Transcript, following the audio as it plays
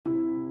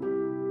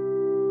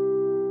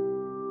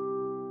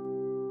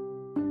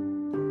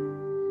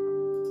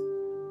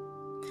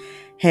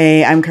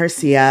Hey, I'm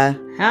Garcia.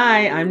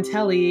 Hi, I'm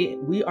Telly.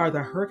 We are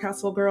the Her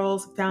Castle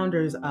Girls,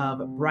 founders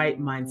of Bright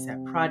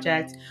Mindset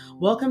Project.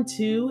 Welcome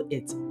to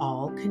It's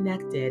All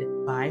Connected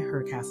by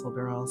Her Castle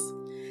Girls.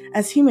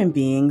 As human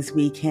beings,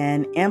 we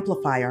can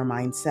amplify our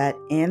mindset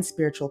and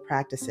spiritual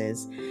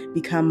practices,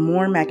 become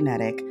more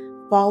magnetic,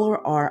 follow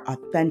our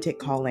authentic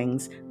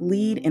callings,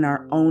 lead in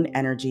our own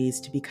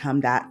energies to become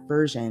that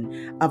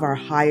version of our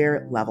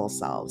higher level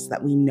selves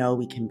that we know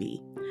we can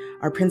be.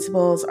 Our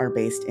principles are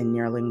based in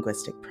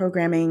neurolinguistic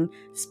programming,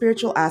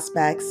 spiritual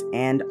aspects,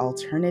 and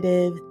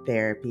alternative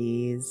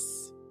therapies.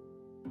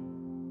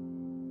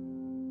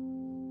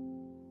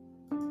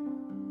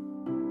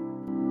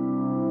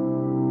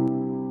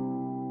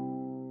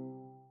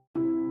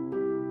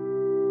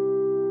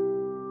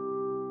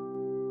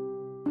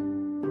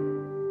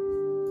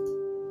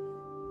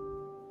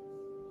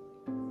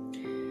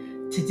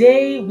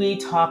 Today, we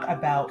talk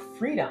about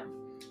freedom.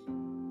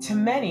 To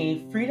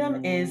many,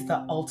 freedom is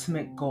the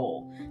ultimate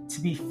goal.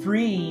 To be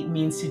free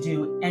means to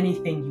do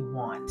anything you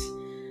want,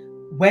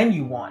 when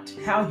you want,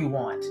 how you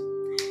want.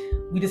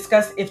 We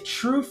discuss if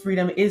true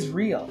freedom is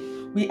real.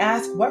 We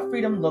ask what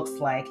freedom looks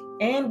like,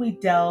 and we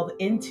delve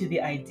into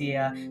the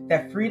idea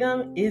that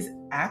freedom is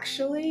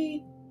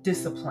actually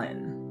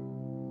discipline.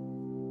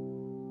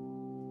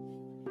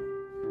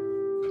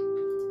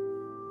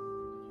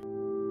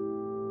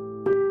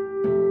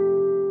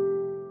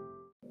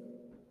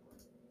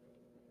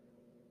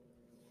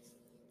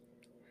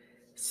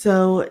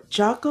 So,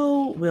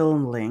 Jocko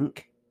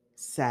Willink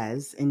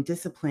says in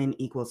discipline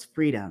equals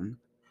freedom.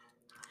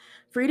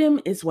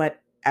 Freedom is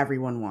what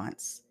everyone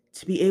wants,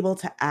 to be able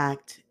to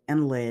act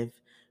and live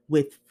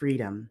with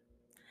freedom.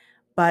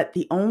 But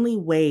the only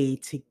way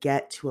to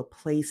get to a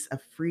place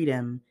of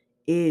freedom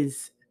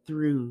is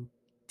through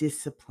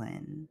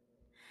discipline.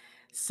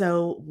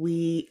 So,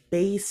 we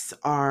base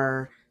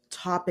our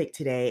topic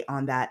today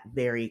on that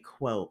very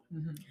quote.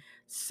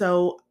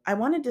 So, I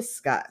want to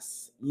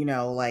discuss,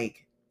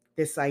 like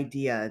this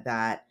idea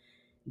that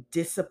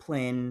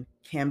discipline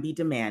can be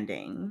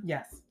demanding.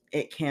 Yes.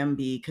 It can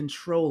be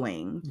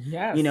controlling,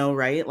 Yes.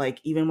 right? Like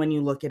even when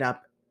you look it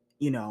up,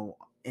 in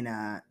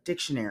a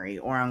dictionary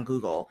or on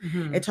Google,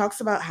 it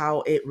talks about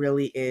how it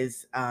really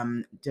is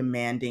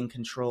demanding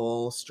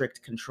control,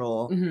 strict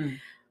control.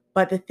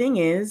 But the thing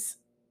is,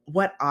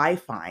 what I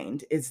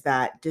find is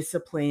that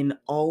discipline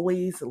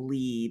always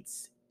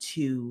leads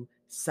to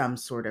some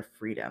sort of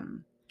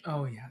freedom.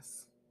 Oh,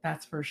 yes.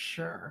 That's for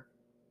sure.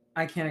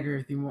 I can't agree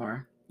with you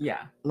more.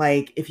 Yeah.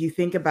 Like if you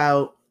think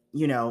about,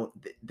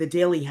 the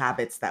daily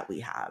habits that we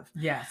have.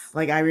 Yes.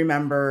 Like I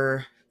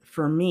remember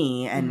for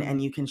me,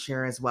 and you can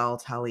share as well,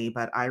 Tully,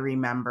 but I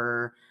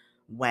remember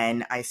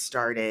when I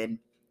started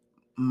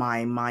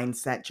my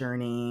mindset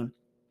journey,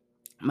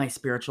 my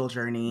spiritual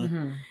journey,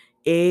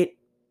 it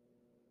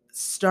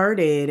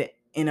started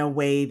in a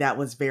way that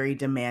was very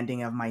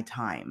demanding of my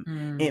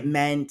time. It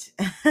meant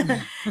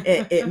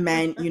it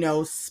meant,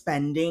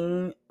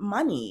 spending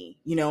money,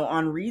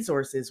 on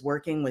resources,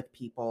 working with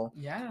people.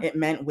 Yeah. It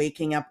meant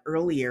waking up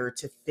earlier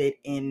to fit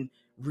in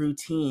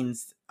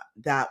routines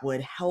that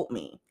would help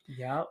me.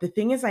 Yep. The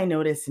thing is I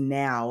notice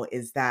now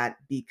is that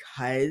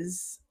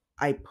because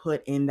I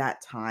put in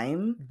that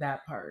time,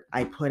 That part.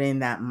 I put in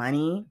that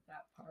money,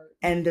 That part.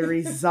 and the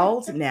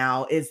result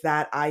now is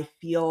that I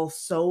feel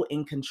so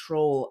in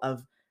control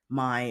of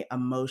my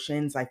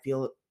emotions. I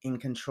feel in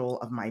control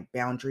of my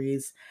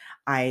boundaries.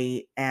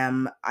 I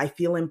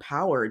feel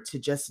empowered to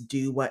just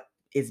do what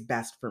is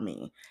best for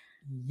me.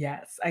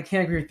 Yes, I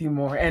can't agree with you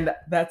more. And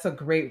that's a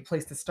great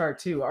place to start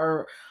too.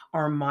 Our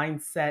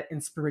mindset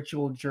and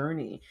spiritual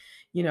journey.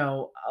 You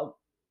know,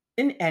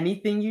 in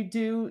anything you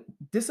do,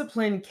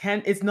 discipline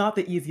it's not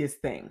the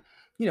easiest thing.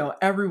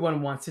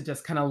 Everyone wants to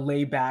just kind of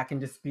lay back and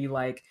just be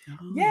like,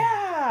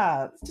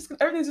 yeah,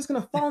 everything's just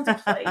gonna fall into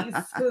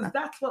place because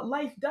that's what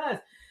life does.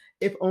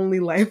 If only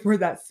life were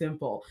that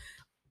simple.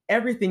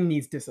 Everything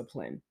needs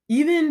discipline.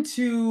 Even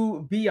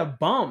to be a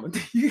bum,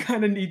 you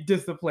kind of need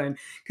discipline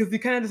because you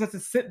kind of just have to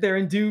sit there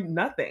and do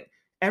nothing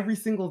every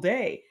single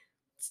day.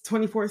 It's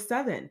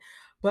 24/7.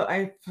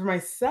 But for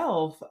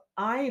myself,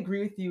 I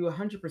agree with you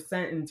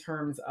 100% in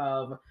terms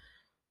of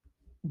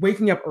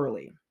waking up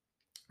early,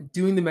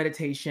 doing the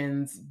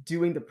meditations,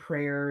 doing the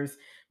prayers,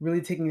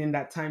 really taking in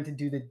that time to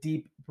do the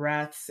deep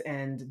breaths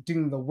and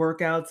doing the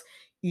workouts,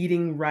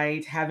 eating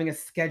right, having a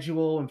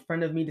schedule in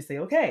front of me to say,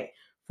 okay,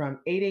 from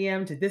 8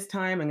 a.m. to this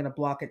time, I'm going to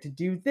block it to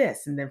do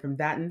this. And then from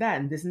that and that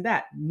and this and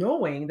that,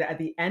 knowing that at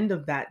the end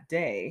of that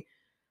day,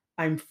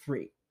 I'm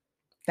free.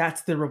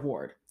 That's the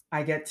reward.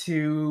 I get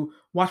to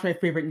watch my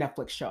favorite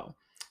Netflix show.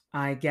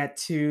 I get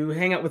to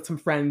hang out with some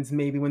friends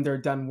maybe when they're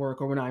done work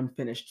or when I'm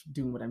finished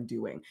doing what I'm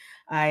doing.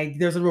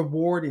 There's a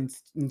reward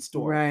in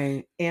store.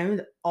 Right.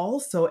 And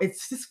also it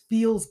just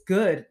feels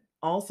good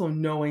also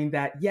knowing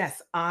that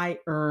yes, I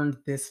earned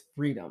this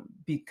freedom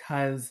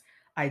because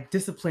I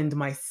disciplined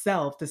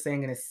myself to say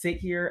I'm going to sit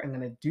here, I'm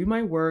going to do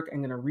my work, I'm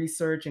going to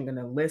research, I'm going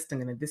to list, I'm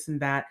going to this and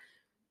that,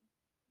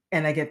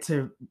 and I get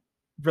to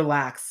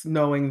relax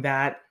knowing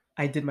that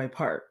I did my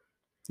part.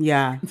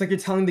 Yeah. It's like you're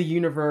telling the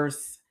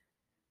universe,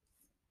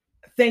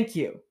 Thank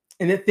you.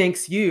 And it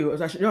thanks you.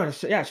 I should, no,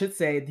 yeah, I should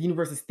say the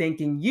universe is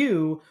thanking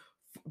you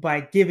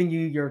by giving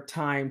you your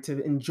time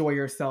to enjoy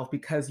yourself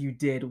because you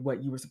did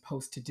what you were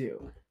supposed to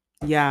do.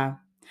 Yeah.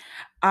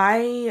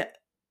 I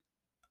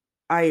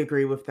I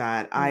agree with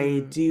that. I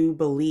Mm. do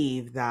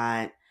believe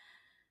that,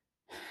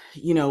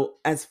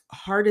 as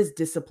hard as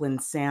discipline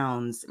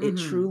sounds, it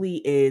Hmm. truly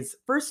is.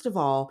 First of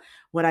all,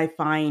 what I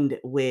find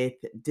with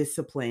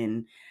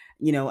discipline,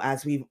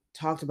 as we've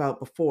talked about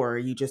before,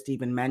 you just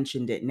even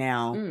mentioned it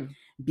now, Mm.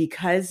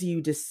 because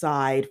you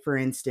decide, for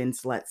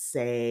instance, let's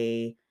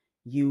say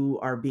you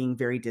are being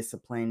very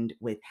disciplined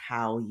with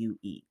how you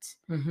eat,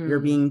 you're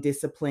Hmm. being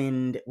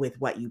disciplined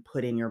with what you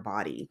put in your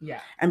body.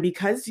 Yeah. And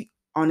because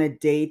on a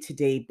day to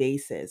day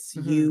basis,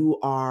 Hmm. you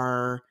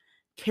are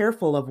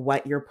careful of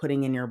what you're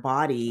putting in your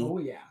body, Oh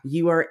yeah.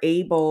 you are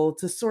able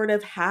to sort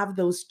of have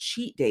those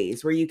cheat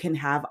days where you can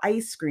have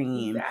ice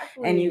cream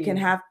and you can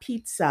Exactly. have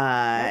pizza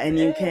That's and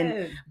you can,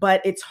 it.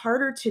 but it's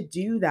harder to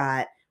do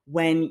that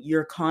when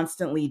you're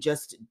constantly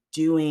just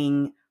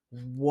doing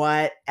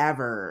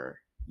whatever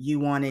you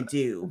want to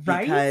do,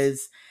 Right?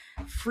 because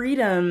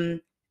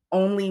freedom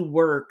only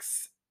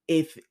works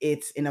if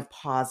it's in a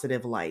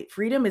positive light.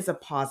 Freedom is a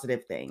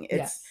positive thing.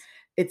 Yes.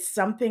 It's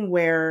something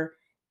where,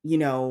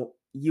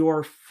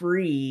 you're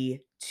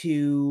free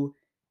to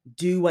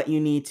do what you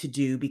need to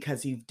do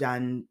because you've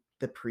done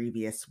the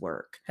previous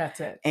work. That's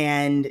it.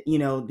 And,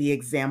 the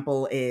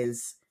example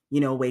is,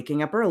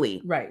 waking up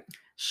early. Right.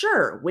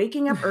 Sure,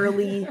 waking up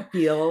early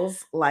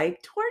feels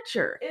like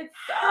torture. It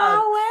sucks.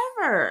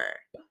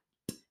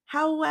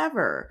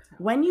 However,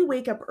 when you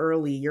wake up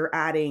early, you're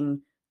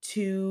adding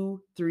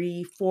 2,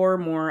 3, 4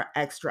 more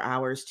extra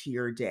hours to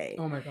your day.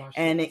 Oh my gosh,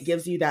 And it yes.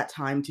 gives you that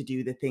time to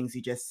do the things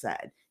you just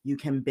said. You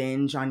can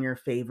binge on your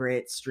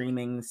favorite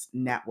streaming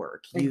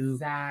network. You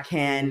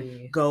can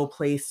Exactly. go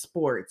play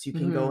sports. You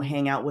can go Hmm.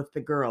 hang out with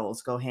the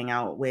girls, go hang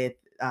out with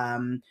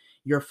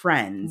your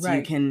friends. You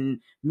Right.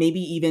 can maybe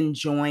even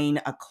join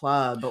a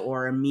club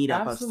or a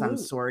meetup of some Absolute.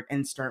 sort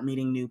and start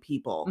meeting new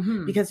people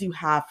Hmm. because you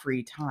have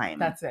free time.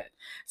 That's it.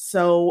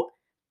 So,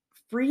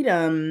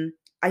 freedom,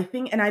 I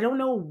think, and I don't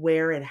know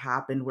where it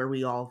happened where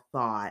we all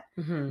thought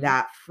Hmm.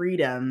 that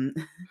freedom,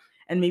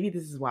 and maybe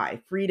this is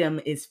why freedom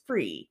is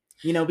free,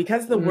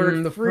 because the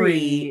word The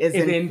free free is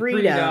is in in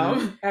freedom.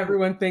 freedom.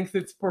 Everyone thinks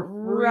it's for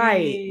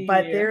Right.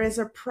 But free. there is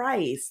a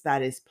price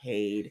that is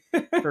paid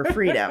for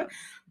freedom.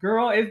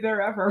 Girl, is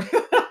there ever?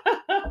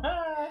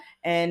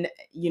 And,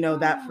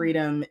 that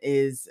freedom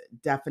is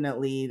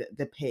definitely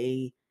the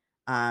pay,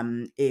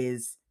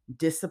 is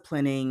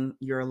disciplining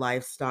your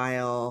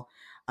lifestyle.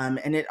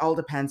 And it all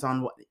depends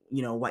on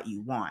what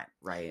you want,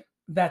 right?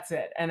 That's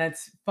it. And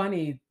it's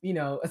funny,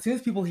 as soon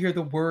as people hear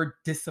the word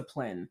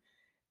discipline,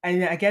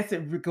 and I guess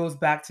it goes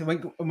back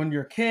to when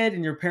you're a kid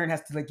and your parent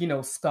has to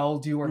like,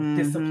 scold you or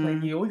discipline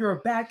Mm-hmm. you. Oh, you're a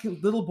bad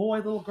kid, little boy,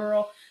 little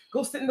girl.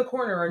 Go sit in the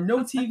corner or no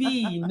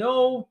TV.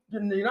 No,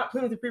 you're not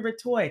playing with your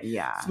favorite toy. So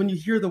Yeah. when you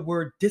hear the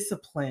word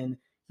discipline,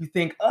 you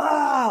think,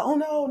 oh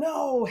no,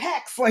 no,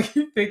 hex. Like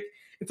you think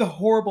it's a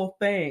horrible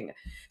thing.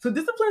 So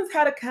discipline's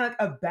had a kind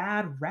of a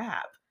bad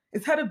rap.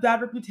 It's had a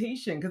bad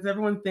reputation because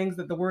everyone thinks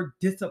that the word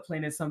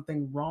discipline is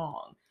something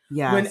wrong.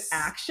 When Yes.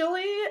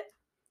 actually,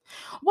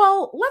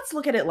 Well, let's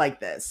look at it like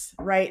this,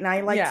 right? And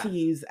I like to yeah.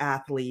 use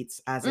athletes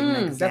as an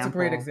That's a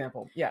great example.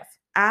 example. Yes.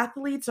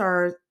 Athletes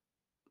are,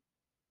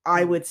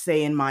 I Mm, would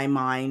say, in my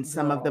mind,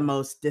 some of the girl.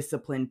 most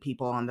disciplined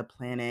people on the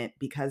planet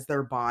because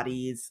their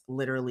bodies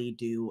literally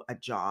do a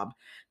job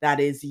that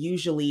is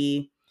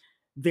usually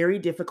very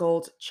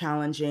difficult,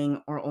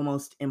 challenging, or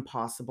almost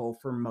impossible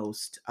for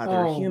most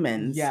other Oh,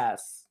 humans.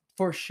 yes,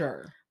 for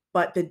sure.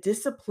 But the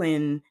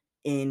discipline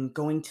in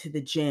going to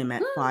the gym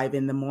at Mm, 5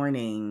 in the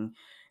morning,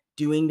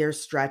 doing their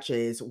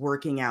stretches,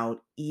 working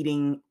out,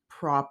 eating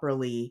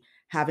properly,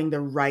 having the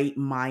right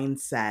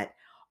mindset,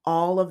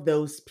 all of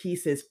those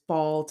pieces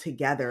fall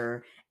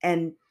together.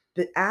 And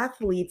the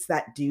athletes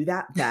that do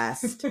that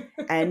best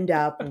end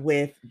up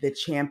with the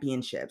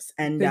championships,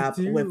 end They up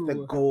with the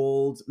do.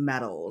 gold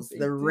medals, They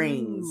the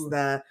rings, do.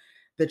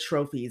 the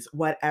trophies,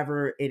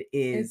 whatever it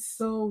It's is.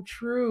 so The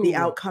true.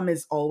 outcome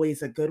is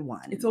always a good It's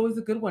one. always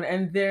a good one,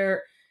 and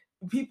they're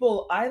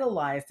people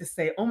idolize to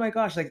say, "Oh my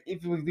gosh," like,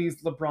 if we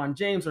use LeBron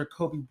James or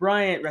Kobe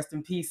Bryant, rest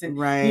in peace, and,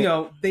 Right.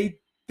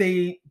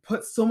 they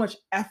put so much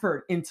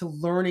effort into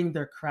learning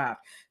their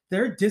craft.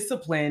 Their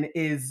discipline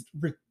is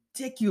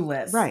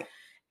ridiculous, Right.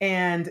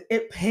 and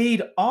it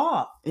paid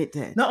off. It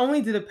did. Not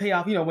only did it pay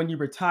off, when you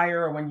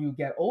retire or when you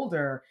get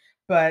older,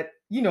 but,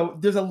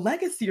 there's a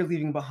legacy you're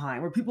leaving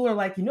behind where people are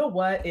like, "You know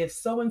what? If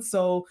so and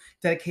so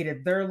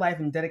dedicated their life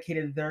and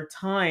dedicated their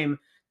time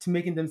to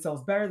making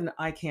themselves better, then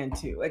I can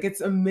too." Like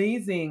it's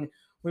amazing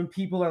when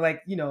people are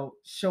like,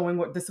 showing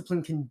what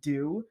discipline can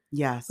do. But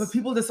Yes.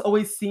 people just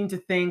always seem to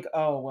think,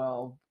 oh,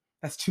 well,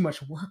 that's too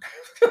much work.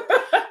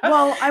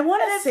 Well, I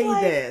want And to it's say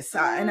like, this,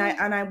 and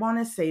I want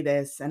to say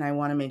this, and I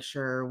want to make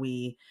sure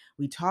we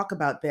talk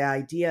about the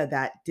idea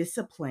that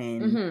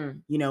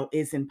discipline, mhm.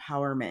 is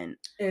empowerment.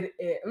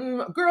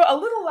 Girl, a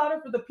little louder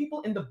for the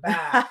people in the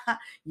back.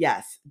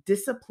 Yes,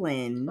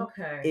 discipline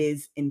Okay.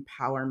 is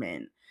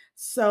empowerment.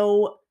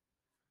 So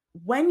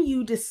when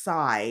you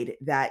decide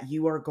that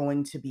you are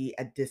going to be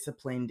a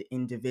disciplined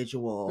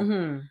individual,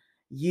 Mhm.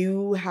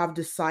 you have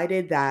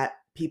decided that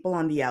people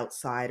on the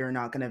outside are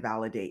not going to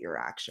validate your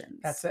That's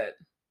actions. it.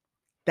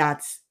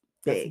 That's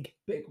That's a big.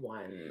 big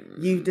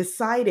You've one.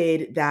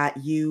 decided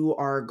that you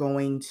are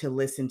going to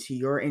listen to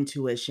your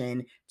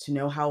intuition to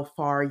know how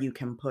far you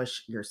can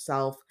push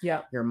yourself,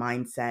 Yep. your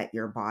mindset,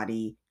 your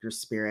body, your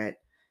spirit.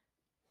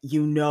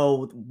 You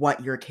know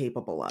what you're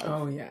capable of.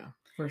 Oh yeah,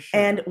 for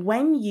And sure.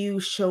 when you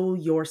show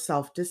your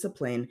self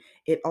discipline,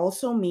 it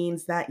also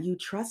means that you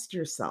trust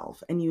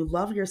yourself and you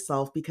love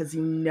yourself because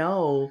you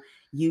know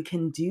you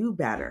can do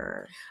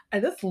better. I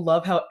just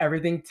love how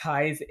everything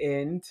ties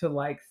into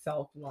like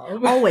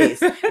self-love.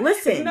 Always. Isn't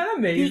Listen, that the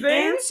amazing?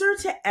 answer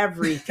to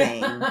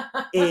everything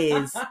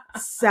is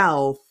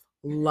self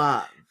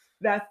love.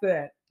 That's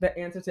it. The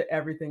answer to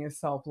everything is It's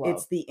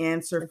self-love. the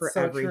answer It's for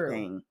so true.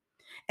 everything.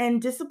 And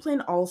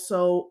discipline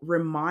also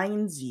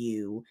reminds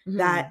you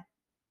that Mhm.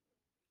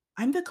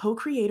 I'm the co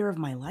creator of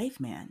my life,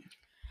 man.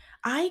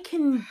 I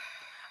can,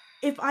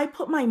 if I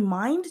put my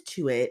mind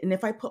to it and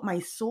if I put my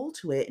soul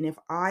to it, and if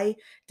I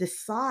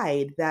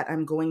decide that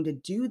I'm going to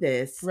do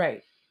this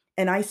Right.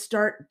 and I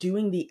start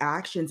doing the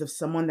actions of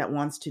someone that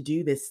wants to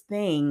do this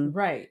thing,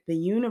 Right. the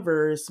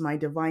universe, my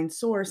divine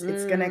source,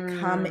 it's going to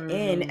come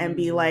in and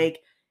be Mm.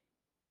 like,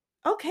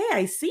 okay,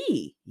 I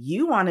see.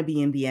 You want to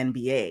be in the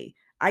NBA.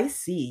 I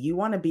see. You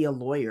want to be a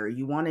lawyer.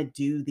 You want to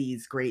do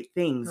these great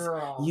things.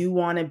 Girl. You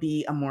want to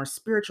be a more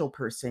spiritual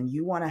person.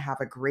 You want to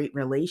have a great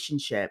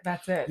relationship.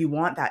 That's it. You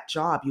want that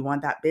job. You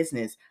want that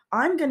business.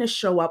 I'm going to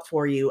show up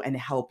for you and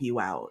help you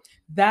out.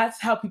 That's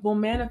how people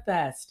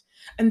manifest.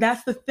 And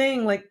that's the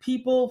thing. Like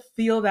people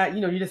feel that,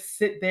 you just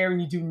sit there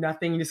and you do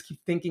nothing. You just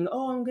keep thinking,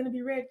 oh, I'm gonna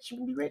be rich. I'm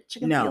gonna be rich.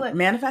 I can feel No, it.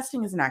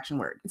 manifesting is an action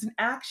word. It's an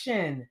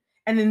action.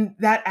 And in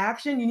that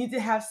action, you need to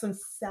have some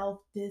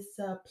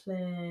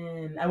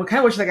self-discipline. I would kind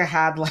of wish like I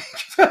had like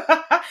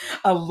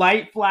a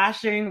light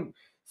flashing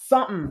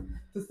something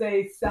to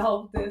say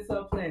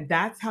self-discipline.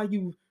 That's how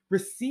you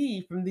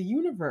receive from the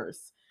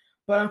universe.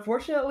 But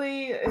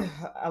unfortunately,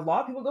 a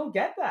lot of people don't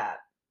get that.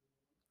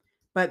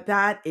 But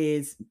that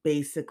is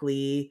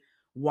basically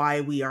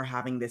why we are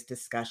having this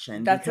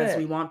discussion, That's because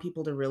we it. want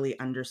people to really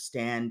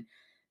understand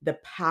the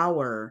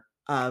power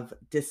of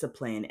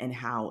discipline and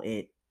how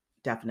it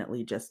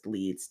definitely just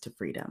leads to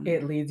freedom.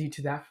 It leads you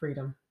to that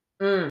freedom.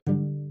 Mm.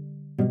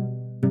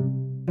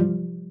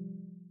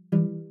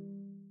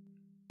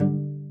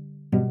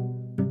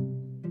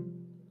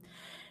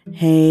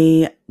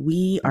 Hey,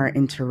 we are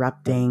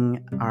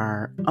interrupting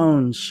our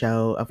own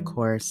show, of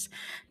course,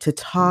 to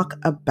talk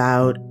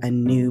about a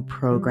new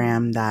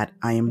program that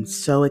I am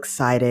so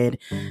excited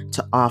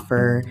to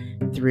offer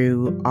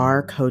through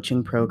our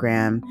coaching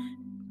program,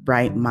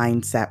 Bright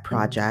Mindset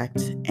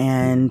Project.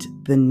 And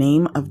the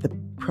name of the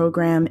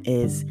program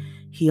is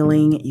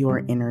Healing Your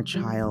Inner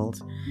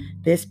Child.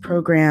 This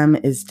program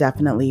is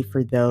definitely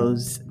for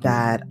those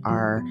that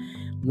are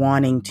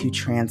wanting to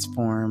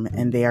transform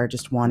and they are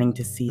just wanting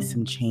to see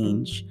some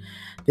change.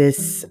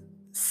 This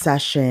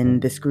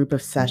this group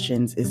of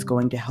sessions is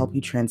going to help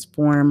you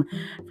transform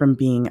from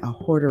being a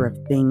hoarder of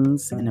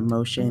things and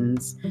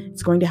emotions.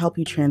 It's going to help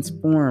you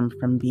transform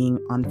from being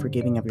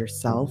unforgiving of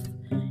yourself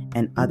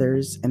and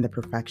others and the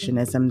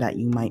perfectionism that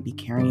you might be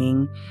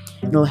carrying.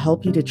 It'll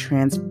help you to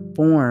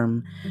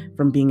transform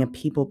from being a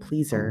people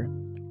pleaser.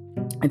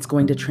 It's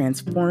going to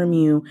transform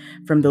you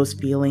from those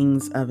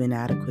feelings of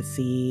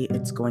inadequacy.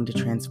 It's going to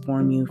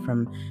transform you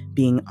from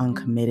being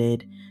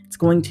uncommitted. It's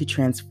going to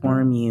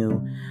transform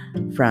you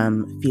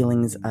from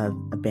feelings of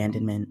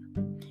abandonment.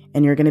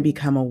 And you're going to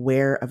become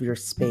aware of your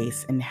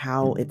space and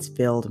how it's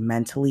filled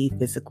mentally,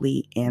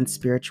 physically, and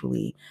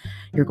spiritually.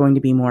 You're going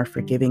to be more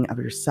forgiving of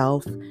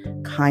yourself,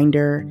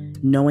 kinder,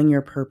 knowing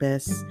your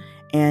purpose,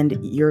 and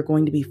you're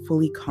going to be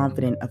fully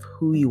confident of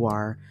who you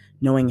are,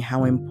 knowing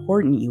how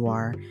important you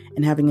are,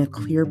 and having a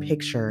clear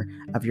picture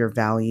of your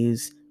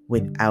values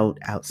without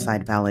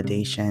outside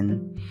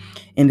validation.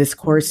 In this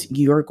course,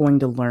 you're going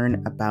to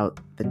learn about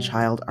the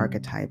child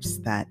archetypes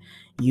that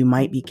you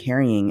might be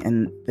carrying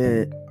and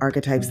the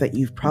archetypes that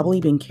you've probably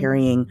been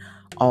carrying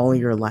all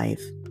your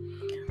life.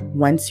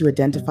 Once you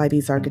identify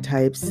these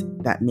archetypes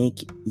that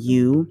make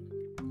you,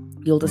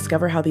 you'll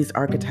discover how these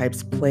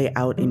archetypes play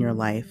out in your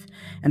life.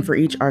 And for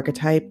each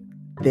archetype,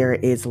 there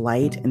is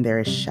light and there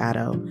is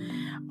shadow.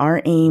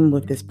 Our aim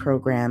with this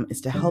program is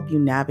to help you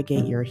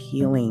navigate your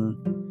healing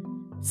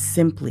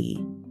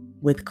simply,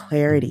 with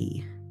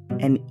clarity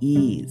and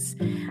ease,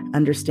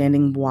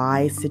 understanding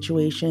why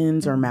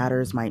situations or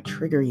matters might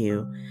trigger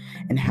you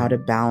and how to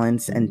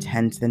balance and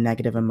tend to the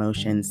negative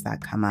emotions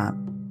that come up.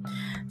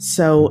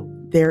 So,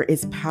 There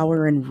is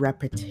power in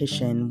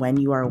repetition when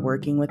you are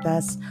working with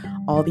us.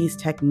 All these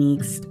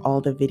techniques,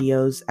 all the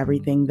videos,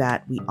 everything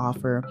that we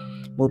offer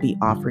will be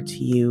offered to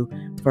you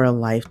for a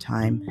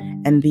lifetime.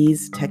 And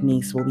these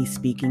techniques will be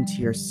speaking to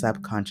your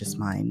subconscious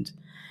mind.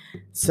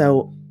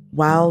 So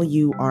while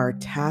you are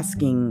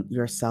tasking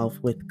yourself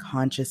with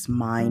conscious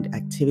mind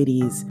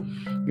activities,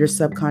 your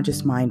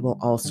subconscious mind will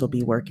also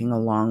be working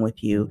along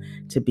with you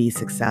to be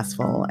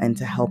successful and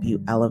to help you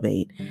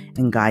elevate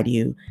and guide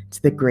you to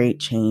the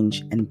great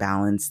change and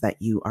balance that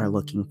you are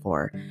looking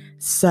for.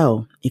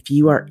 So, if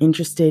you are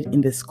interested in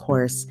this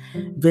course,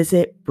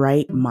 visit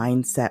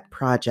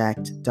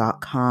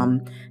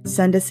brightmindsetproject.com.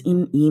 Send us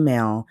an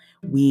email.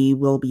 We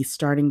will be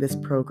starting this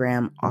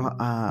program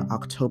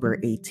October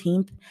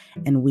 18th,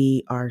 and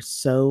we are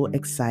so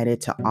excited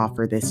to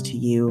offer this to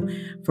you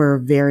for a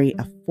very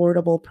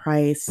affordable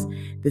price.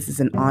 This is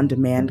an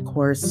on-demand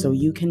course, so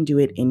you can do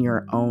it in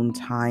your own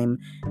time.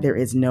 There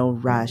is no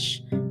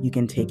rush. You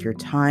can take your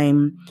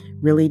time,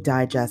 really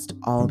digest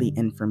all the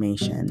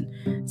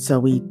information. So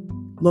we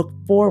look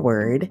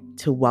forward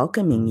to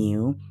welcoming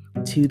you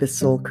to the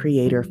Soul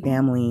Creator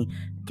family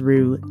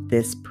through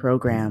this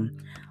program.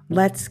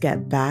 Let's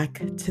get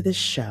back to the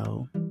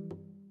show.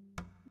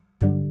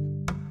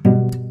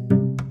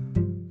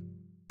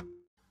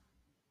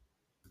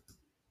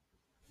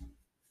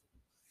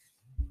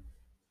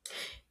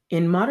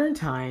 In modern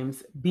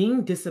times,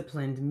 being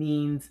disciplined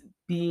means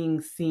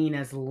being seen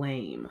as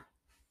lame.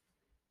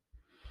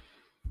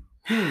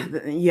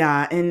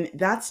 Yeah, and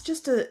that's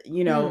just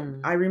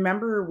Hmm. I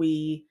remember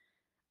we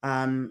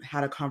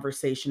had a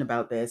conversation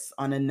about this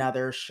on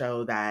another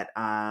show that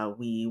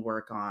we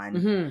work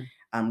on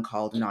Hmm.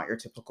 called Not Your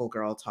Typical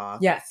Girl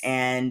Talk. Yes.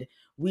 And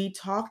we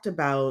talked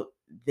about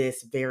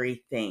this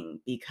very thing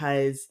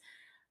because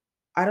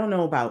I don't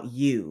know about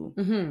you,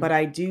 but Hmm.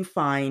 I do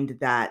find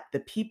that the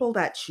people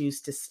that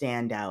choose to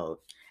stand out,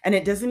 and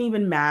it doesn't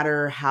even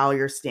matter how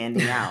you're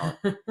standing out,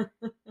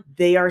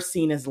 they are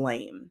seen as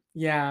lame.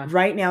 Yeah,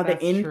 Right now, the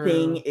that's in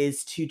thing true.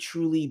 is to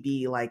truly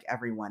be like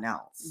everyone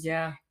else.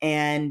 Yeah.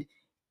 And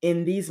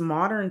in these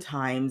modern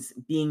times,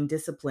 being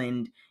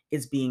disciplined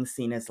is being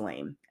seen as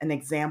lame. An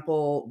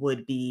example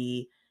would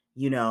be,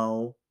 you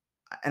know,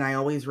 and I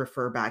always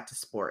refer back to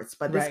sports,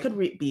 but this Right. could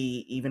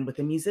be even with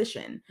a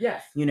musician.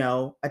 Yes.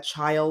 A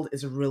child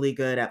is really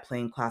good at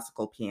playing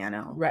classical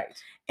piano. Right.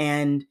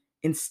 And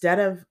instead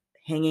of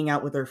hanging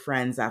out with her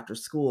friends after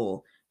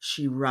school,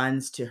 she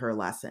runs to her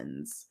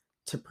lessons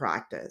to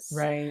practice.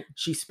 Right.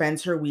 She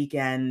spends her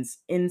weekends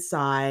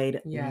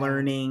inside Yeah.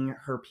 learning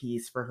her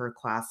piece for her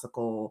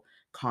classical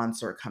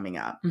concert coming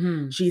up.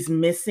 Hmm. She's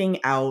missing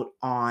out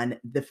on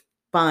the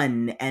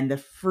fun and the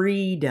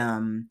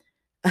freedom.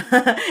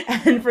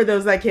 And for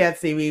those that can't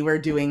see, we were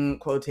doing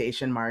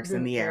quotation marks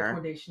in Doing the air air.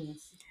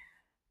 quotations,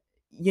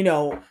 You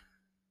know,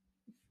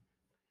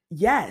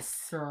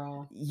 yes,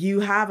 girl. you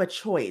have a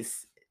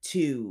choice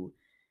to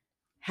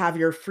have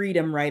your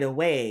freedom right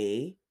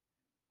away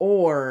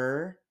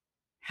or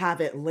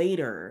have it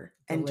later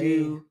and Delayed.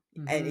 do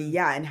and Hmm.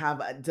 yeah, and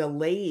have a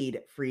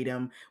delayed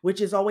freedom,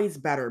 which is always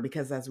better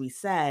because as we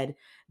said,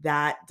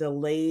 that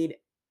delayed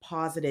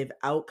positive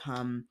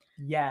outcome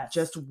Yes.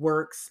 just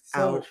works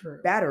So out true.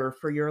 better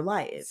for your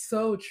life.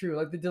 So true.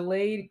 Like the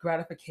delayed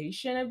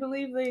gratification, I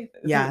believe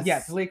yeah,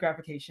 Yes. delayed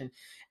gratification.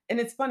 And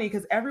it's funny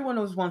because everyone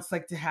always wants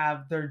like to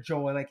have their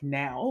joy like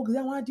now. Oh, because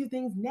I want to do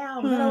things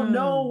now because I don't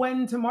know Hmm.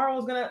 when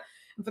tomorrow's gonna.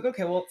 It's like,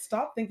 okay, well,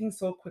 stop thinking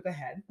so quick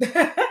ahead.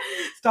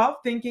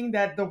 Stop thinking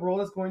that the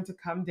world is going to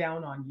come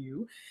down on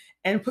you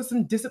and put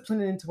some discipline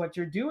into what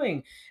you're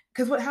doing.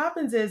 Because what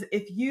happens is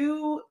if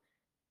you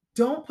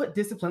don't put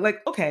discipline,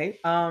 like, okay,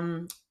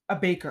 a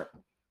baker,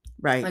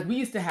 Right. like we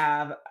used to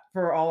have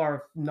for all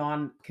our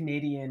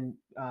non-Canadian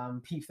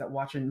peeps that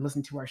watch and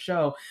listen to our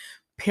show,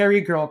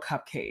 Perry Girl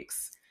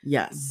cupcakes.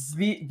 Yes.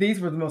 These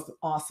were the most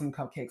awesome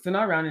cupcakes. They're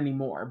not around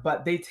anymore,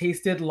 but they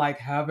tasted like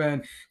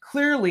heaven.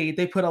 Clearly,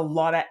 they put a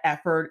lot of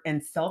effort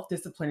and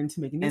self-discipline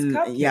into making these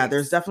And yeah,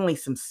 there's cupcakes. definitely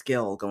some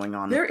skill going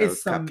on There with is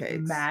those some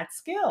cupcakes. mad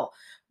skill.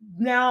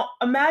 Now,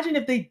 imagine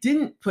if they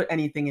didn't put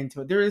anything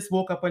into it. They just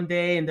woke up one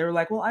day and they were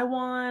like, "Well, I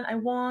want."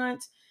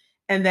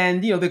 And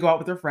then, they go out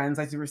with their friends,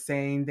 like you were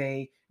saying.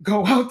 They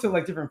go out to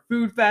like different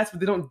food fests, but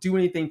they don't do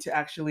anything to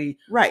actually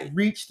Right.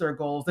 reach their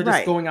goals. They're just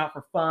Right. going out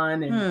for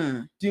fun and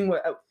Hmm. doing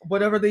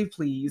whatever they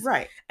please.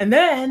 Right. And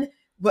then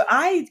what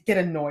I get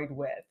annoyed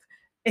with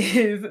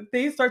is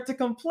they start to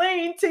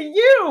complain to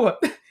you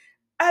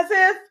as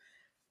if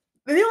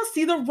they don't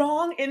see the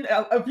wrong in.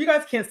 If you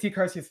guys can't see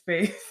Carcia's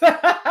face,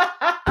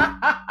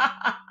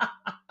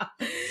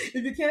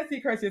 if you can't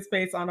see Carcia's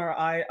face on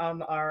our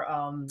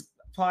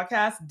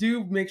podcast,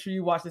 do make sure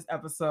you watch this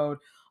episode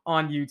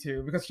on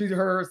YouTube because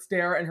her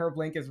stare and her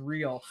blink is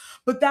real.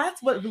 But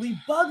that's what really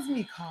bugs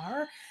me,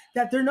 Car,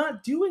 that they're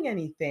not doing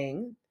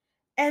anything,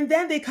 and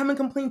then they come and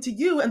complain to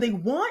you, and they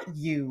want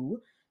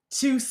you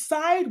to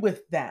side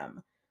with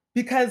them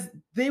because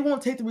they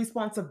won't take the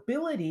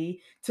responsibility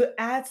to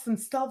add some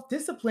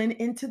self-discipline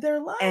into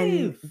their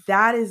And life.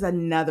 that is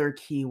another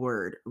key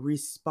word,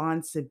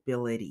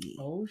 responsibility.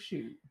 Oh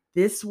shoot.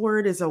 This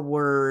word is a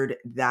word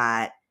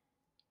that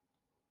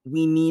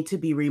we need to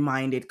be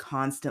reminded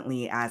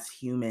constantly as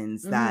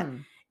humans that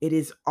Mhm. it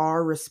is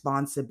our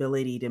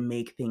responsibility to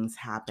make things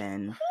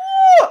happen.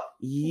 Girl.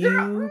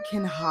 You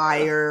can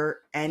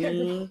hire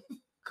any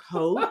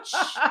coach,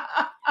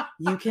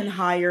 you can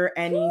hire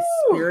any Woo!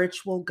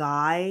 spiritual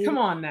guide, Come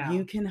on you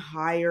now. can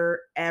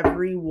hire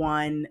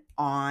everyone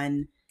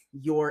on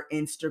your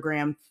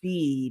Instagram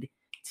feed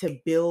to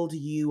build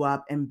you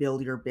up and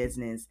build your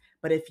business.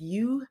 But if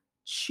you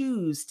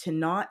choose to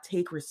not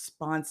take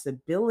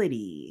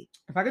responsibility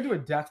If I could do a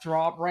death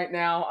drop right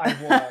now, I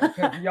would.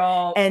 Because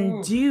y'all, and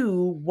oof. do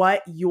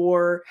what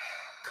your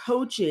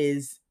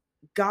coaches,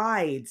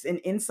 guides, and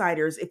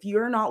insiders, if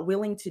you're not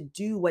willing to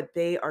do what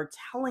they are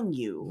telling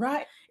you,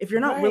 Right, if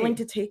you're not willing right.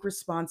 to take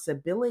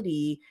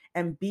responsibility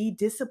and be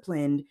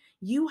disciplined,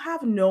 you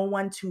have no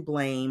one to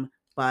blame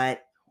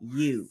but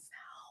you.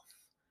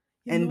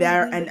 You have And no one to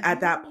there, blame and but at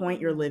that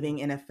point, you're you. living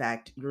in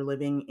effect, you're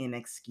living in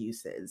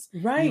excuses.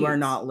 You are Right.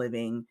 not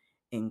living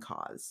in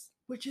cause.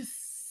 Which is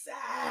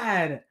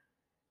sad.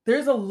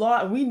 There's a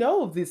lot we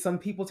know of these some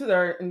people too that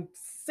are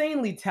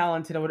insanely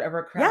talented at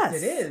whatever craft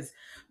it Yes. is,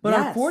 but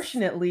Yes.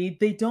 unfortunately,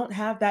 they don't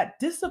have that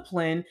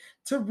discipline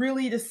to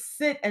really just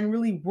sit and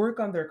really work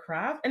on their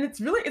craft, and it's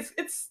really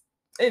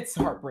it's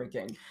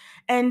heartbreaking.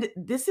 And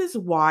this is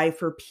why,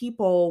 for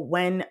people,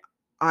 when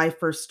I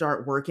first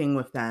start working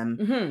with them,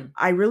 Mhm.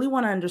 I really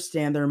want to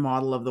understand their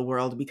model of the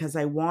world because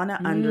I want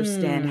to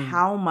understand Mm.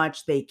 how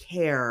much they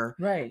care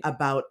Right.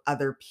 about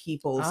other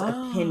people's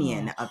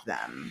opinion Oh. of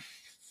them.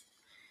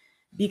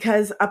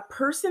 Because a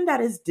person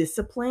that is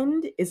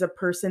disciplined is a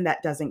person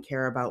that doesn't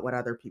care about what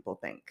other people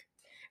think.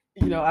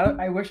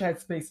 I wish I had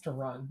space to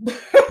run.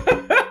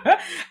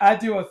 I'd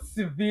do a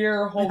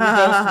severe Holy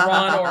Ghost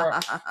run or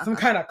some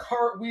kind of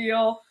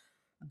cartwheel.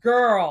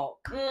 Girl,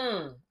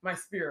 my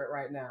spirit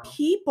right now.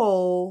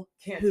 People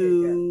Can't take it.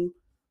 who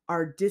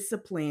are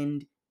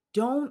disciplined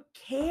don't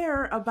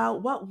care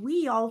about what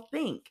we all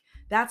think.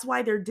 That's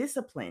why they're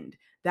disciplined.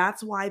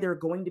 That's why they're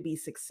going to be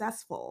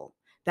successful.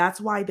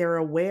 That's why they're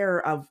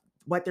aware of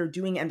what they're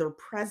doing and they're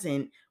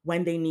present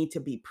when they need to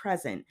be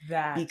present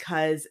That,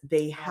 because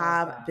they all of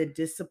have that. the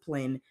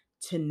discipline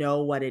to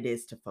know what it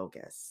is to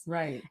focus.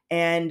 Right.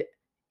 And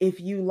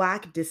if you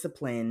lack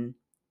discipline,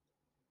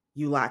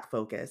 you lack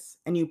focus,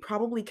 and you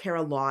probably care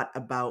a lot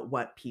about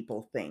what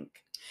people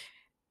think.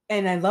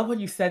 And I love when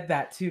you said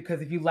that too,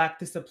 because if you lack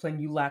discipline,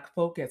 you lack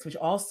focus, which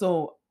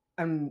also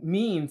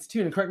means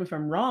too, and correct me if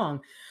I'm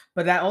wrong,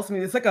 but that also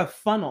means it's like a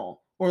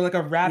funnel or like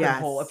a rabbit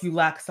hole. If Yes. you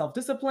lack self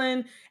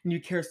discipline and you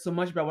care so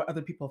much about what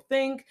other people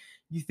think,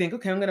 you think,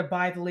 okay, I'm going to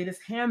buy the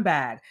latest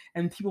handbag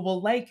and people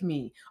will like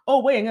me.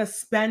 Oh, wait, I'm going to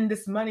spend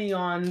this money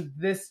on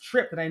this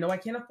trip that I know I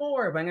can't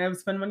afford, but I'm going to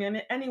spend money on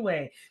it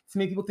anyway to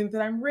make people think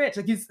that I'm rich.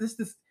 Like, it's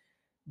this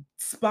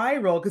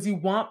spiral because you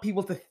want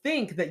people to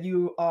think that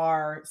you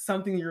are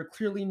something you're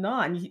clearly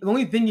not. And the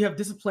only thing you have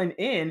discipline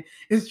in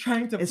is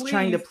trying to Is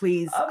trying to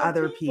please please other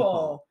other people.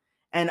 people.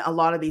 And a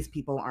lot of these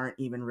people aren't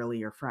even really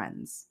your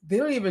friends. They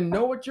don't even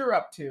know what you're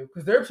up to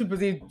because they're too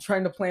busy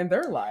trying to plan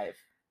their life.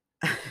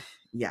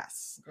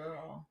 Yes.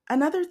 Girl.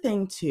 Another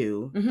thing,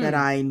 too, that Mm-hmm.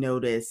 I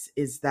notice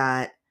is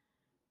that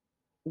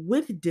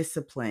with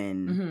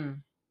discipline Mm-hmm.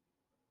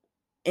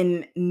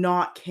 and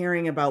not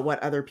caring about what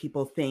other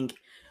people think,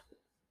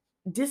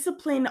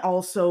 discipline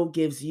also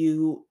gives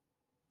you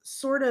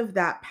sort of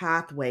that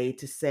pathway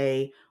to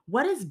say,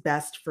 what is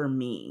best for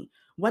me?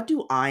 What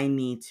do I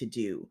need to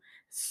do?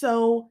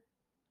 So,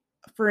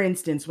 for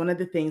instance, one of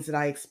the things that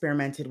I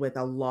experimented with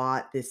a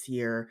lot this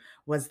year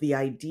was the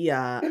idea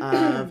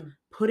of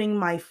putting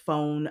my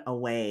phone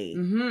away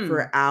Mm-hmm.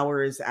 for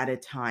hours at a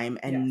time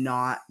and Yes.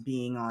 not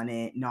being on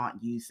it,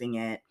 not using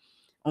it,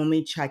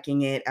 only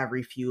checking it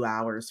every few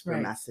hours for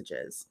Right.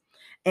 messages.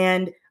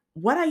 And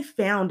what I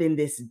found in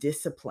this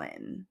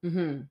discipline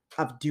Mm-hmm.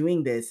 of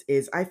doing this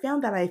is I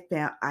found that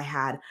I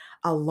had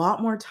a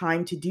lot more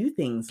time to do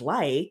things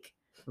like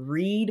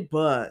read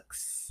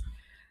books,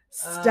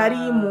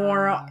 study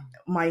more Uh,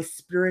 my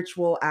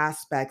spiritual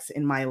aspects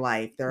in my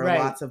life. There are right.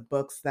 lots of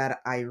books that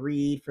I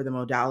read for the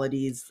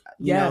modalities,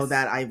 Yes.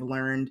 that I've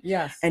learned.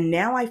 Yes. And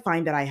now I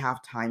find that I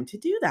have time to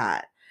do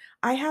that.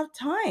 I have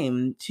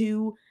time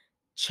to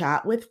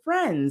chat with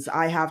friends.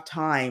 I have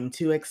time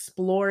to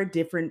explore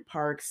different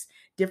parks,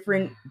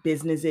 different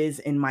businesses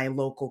in my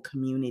local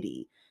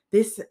community.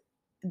 This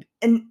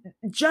and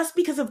just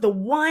because of the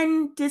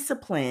one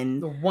discipline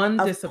The one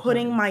of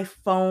putting discipline. my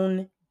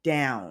phone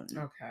down.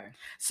 Okay.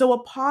 So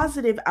a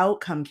positive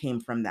outcome came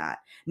from that.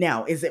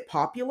 Now, is it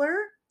popular?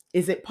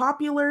 Is it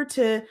popular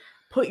to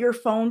put your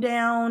phone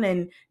down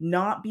and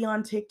not be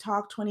on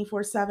TikTok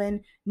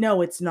 24/7?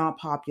 No, it's not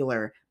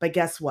popular. But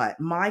guess what?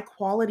 My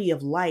quality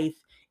of life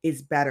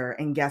is better.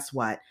 And guess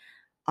what?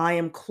 I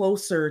am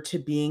closer to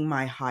being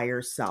my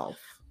higher self.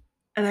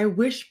 And I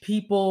wish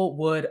people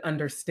would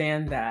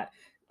understand that.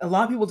 A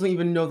lot of people don't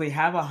even know they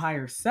have a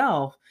higher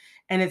self.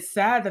 And it's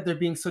sad that they're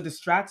being so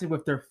distracted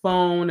with their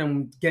phone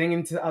and getting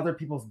into other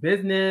people's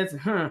business.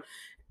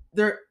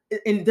 They're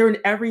they're in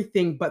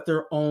everything but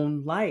their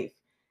own life.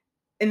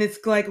 And it's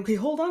like, okay,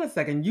 hold on a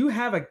second. You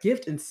have a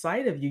gift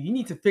inside of you. You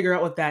need to figure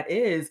out what that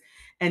is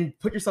and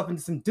put yourself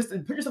into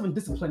put yourself in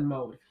discipline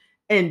mode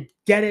and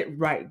get it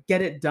right,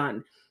 get it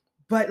done.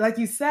 But like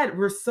you said,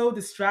 we're so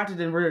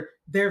distracted and we're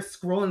there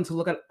scrolling to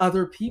look at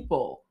other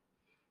people.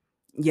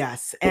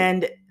 Yes.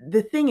 And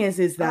the thing is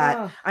that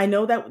Ah, I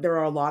know that there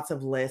are lots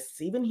of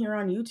lists, even here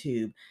on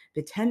YouTube,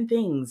 the 10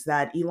 things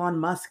that Elon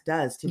Musk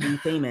does to be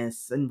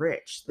famous and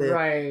rich, the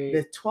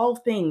right. 12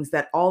 things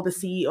that all the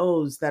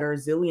CEOs that are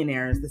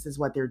zillionaires, this is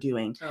what they're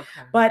doing. Okay.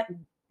 But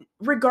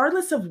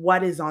regardless of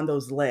what is on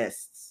those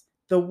lists,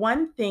 the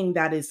one thing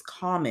that is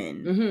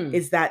common Mm-hmm.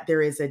 is that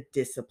there is a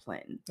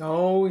discipline.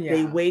 Oh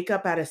They yeah. wake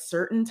up at a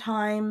certain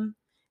time,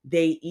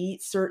 they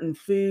eat certain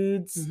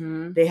foods,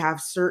 Mm-hmm. they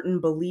have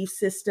certain belief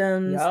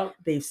systems, Yep.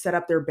 they've set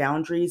up their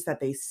boundaries that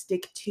they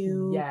stick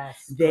to. Yes,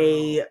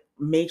 They girl.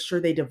 make sure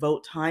they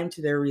devote time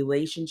to their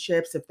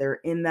relationships if they're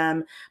in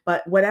them.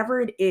 But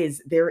whatever it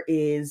is, there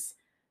is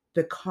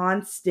the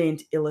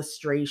constant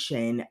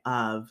illustration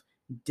of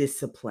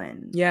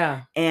discipline.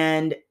 Yeah.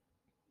 And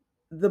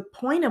the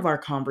point of our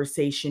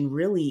conversation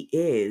really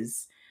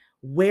is,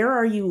 where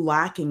are you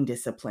lacking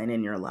discipline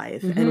in your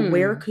life? And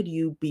where Mm-hmm. could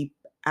you be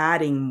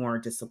adding more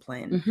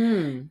discipline?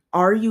 Mm-hmm.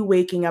 Are you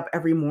waking up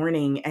every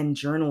morning and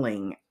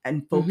journaling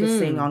and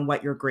focusing Mm-hmm. on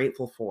what you're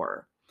grateful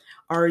for?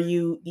 Are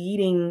you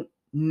eating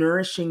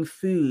nourishing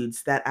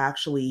foods that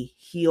actually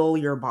heal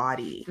your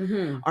body?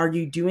 Mm-hmm. Are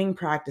you doing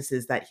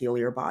practices that heal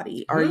your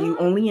body? Are you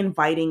Huh? only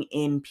inviting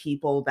in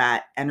people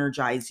that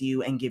energize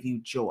you and give you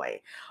joy?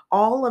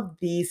 All of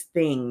these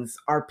things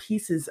are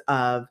pieces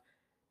of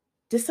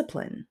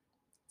discipline.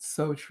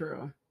 So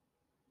true.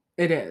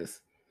 It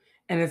is.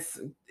 And it's,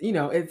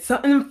 it's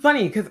something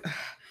funny because,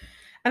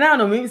 and I don't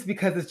know, maybe it's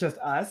because it's just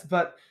us,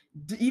 but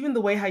even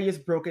the way how you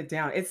just broke it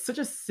down, it's such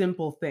a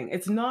simple thing.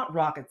 It's not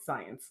rocket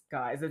science,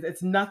 guys.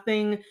 It's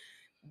nothing.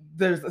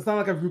 It's not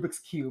like a Rubik's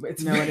cube.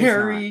 It's No, it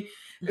is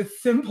not.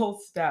 it's simple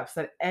steps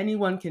that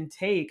anyone can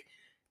take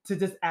to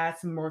just add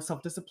some more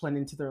self discipline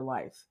into their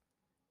life.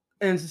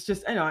 And it's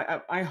just,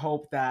 I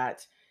hope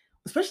that,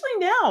 especially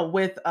now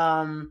with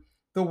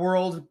the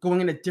world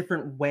going in a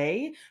different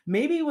way,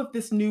 maybe with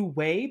this new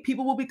way,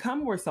 people will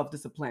become more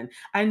self-disciplined.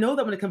 I know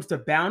that when it comes to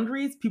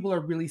boundaries, people are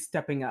really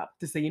stepping up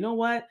to say, you know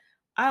what,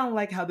 I don't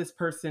like how this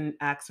person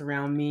acts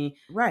around me.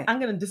 Right. I'm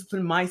going to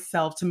discipline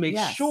myself to make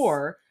Yes.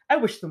 sure, I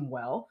wish them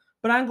well,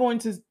 but I'm going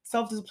to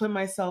self-discipline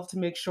myself to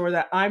make sure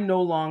that I'm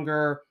no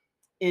longer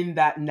in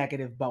that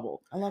negative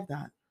bubble. I love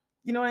that.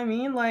 You know what I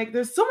mean? Like,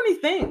 there's so many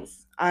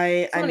things.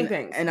 I So many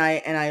things. and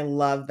I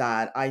love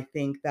that. I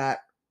think that,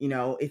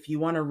 if you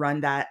want to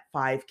run that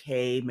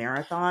 5K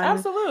marathon,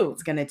 Absolute.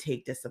 it's going to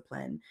take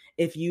discipline.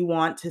 If you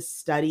want to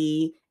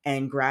study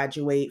and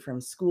graduate from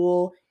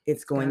school,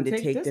 it's going Gonna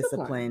to take take discipline.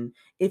 discipline.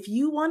 If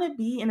you want to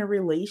be in a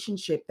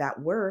relationship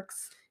that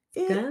works,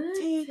 it Gonna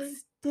take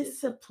takes discipline.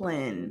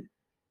 discipline.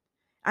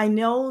 I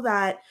know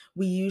that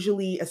we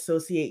usually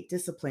associate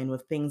discipline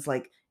with things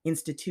like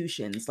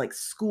institutions, like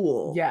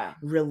school, Yeah,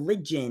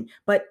 religion,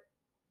 but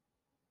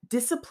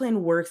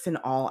discipline works in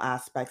all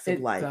aspects of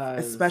it life,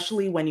 does.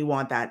 especially when you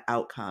want that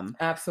outcome of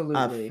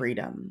Absolutely.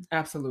 freedom.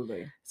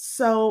 Absolutely.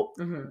 So,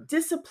 Mhm.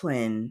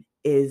 discipline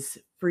is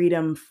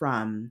freedom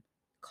from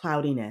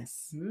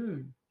cloudiness,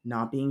 Mm.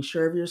 not being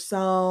sure of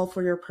yourself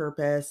or your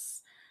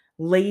purpose,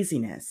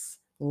 laziness,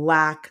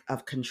 lack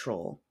of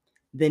control,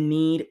 the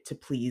need to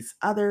please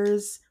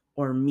others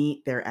or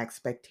meet their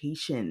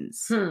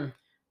expectations. Hmm.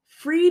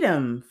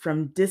 Freedom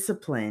from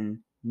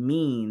discipline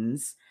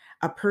means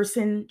a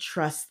person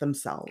trusts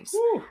themselves.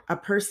 Whew. A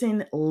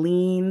person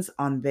leans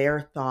on their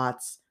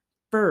thoughts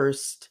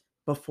first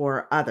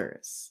before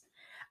others.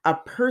 A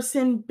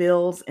person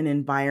builds an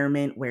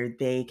environment where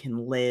they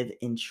can live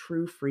in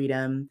true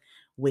freedom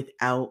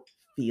without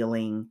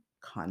feeling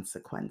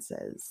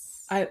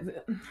consequences. I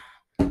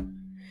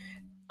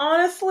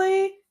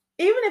honestly,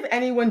 even if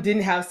anyone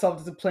didn't have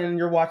self-discipline and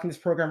you're watching this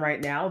program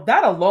right now,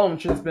 that alone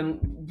should have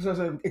been sort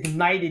of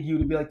ignited you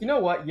to be like, you know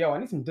what, yo, I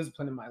need some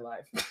discipline in my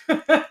life.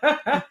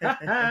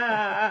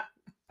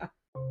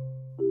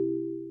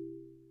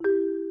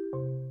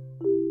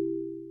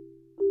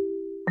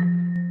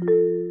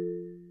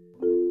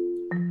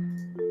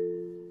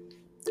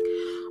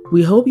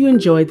 We hope you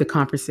enjoyed the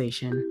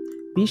conversation.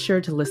 Be sure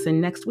to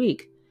listen next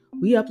week.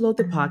 We upload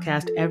the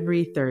podcast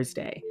every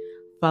Thursday.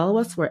 Follow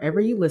us wherever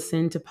you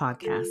listen to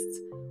podcasts.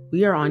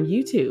 We are on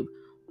YouTube.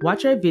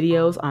 Watch our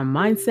videos on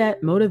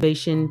mindset,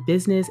 motivation,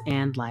 business,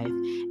 and life.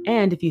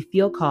 And if you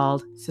feel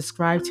called,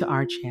 subscribe to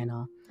our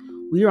channel.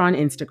 We are on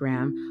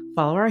Instagram.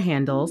 Follow our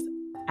handles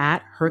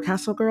at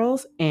Hercastle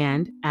Girls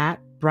and at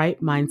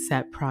Bright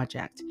Mindset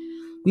Project.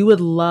 We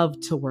would love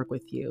to work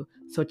with you.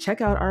 So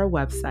check out our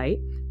website,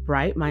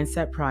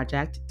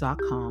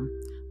 brightmindsetproject.com.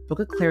 Book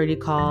a clarity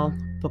call,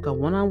 book a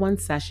one-on-one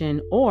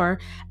session, or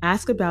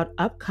ask about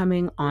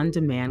upcoming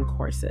on-demand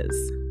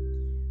courses.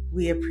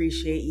 We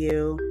appreciate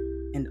you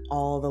and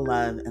all the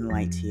love and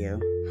light to you.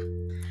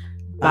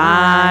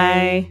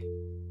 Bye.